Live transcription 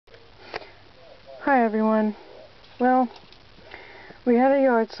Hi everyone. Well, we had a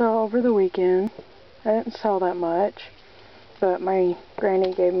yard sale over the weekend. I didn't sell that much, but my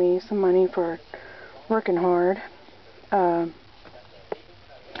granny gave me some money for working hard. So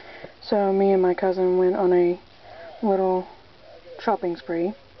me and my cousin went on a little shopping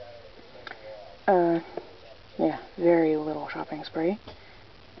spree. Yeah, very little shopping spree.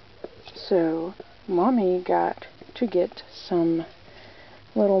 So Mommy got to get some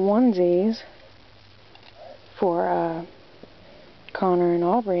little onesies for Connor and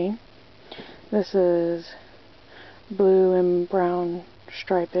Aubrey. This is blue and brown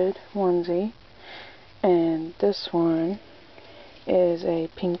striped onesie, and this one is a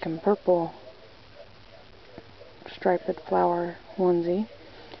pink and purple striped flower onesie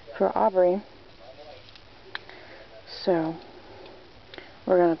for Aubrey. So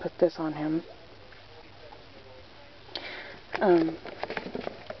we're gonna put this on him. I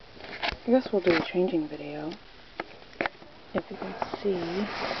guess we'll do a changing video. If you can see.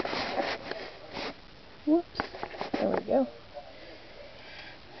 Whoops. There we go.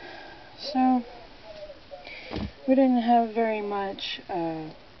 So, we didn't have very much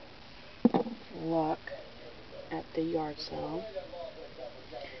luck at the yard sale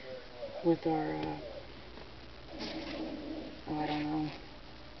with our, I don't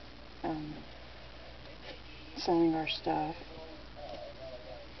know, selling our stuff.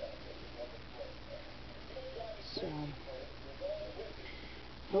 So,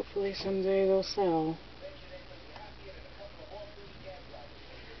 hopefully someday they'll sell.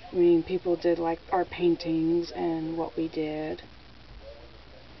 I mean, people did like our paintings and what we did.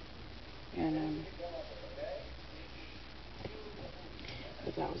 And,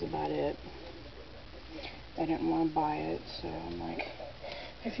 but that was about it. I didn't want to buy it, so I'm like,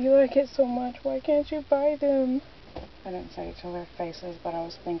 if you like it so much, why can't you buy them? I didn't say it to their faces, but I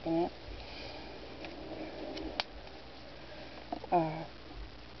was thinking it.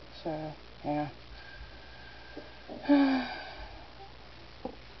 So, yeah.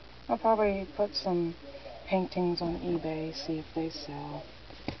 I'll probably put some paintings on eBay, see if they sell.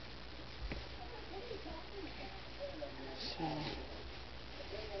 So,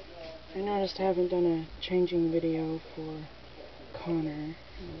 I noticed I haven't done a changing video for Connor in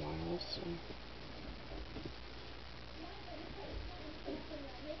a while, so.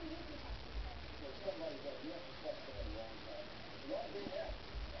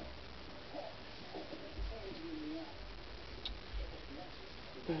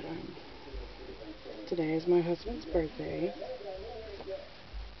 But, today is my husband's birthday.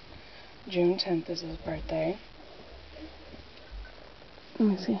 June 10th is his birthday. Let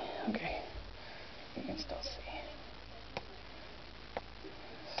me see. Okay. You can still see.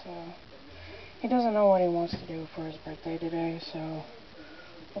 So, he doesn't know what he wants to do for his birthday today, so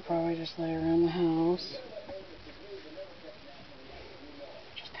we'll probably just lay around the house.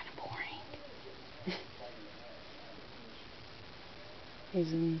 Just kind of boring.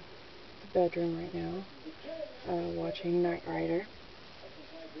 He's in the bedroom right now, watching Knight Rider.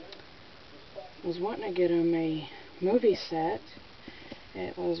 I was wanting to get him a movie set.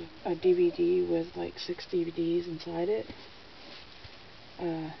 It was a DVD with like 6 DVDs inside it.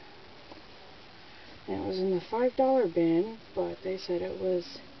 It was in the $5 bin, but they said it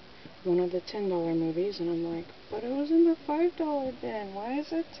was one of the $10 movies, and I'm like, but it was in the $5 bin, why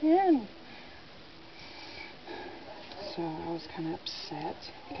is it 10? So I was kind of upset,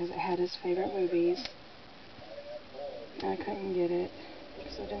 because it had his favorite movies. I couldn't get it,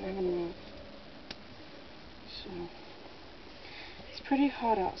 because I didn't have enough. So, it's pretty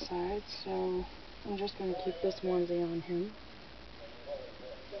hot outside, so I'm just going to keep this onesie on him.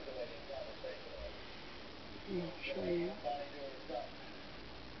 I'll show you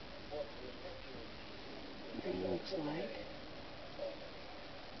what it looks like.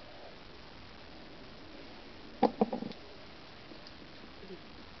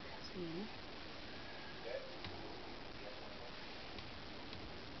 See.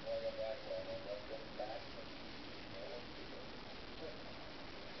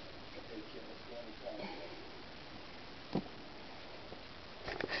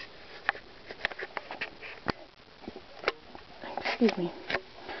 Excuse me.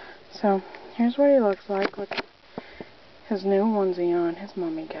 So, here's what he looks like with his new onesie on. His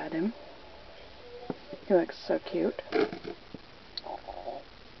mommy got him. He looks so cute.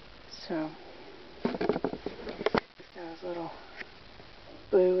 So, he's got his little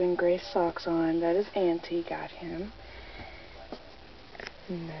blue and gray socks on that his auntie got him.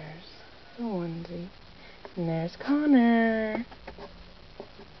 And there's the onesie. And there's Connor.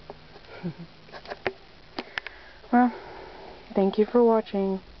 Well, thank you for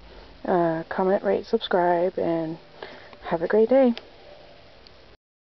watching. Comment, rate, subscribe, and have a great day.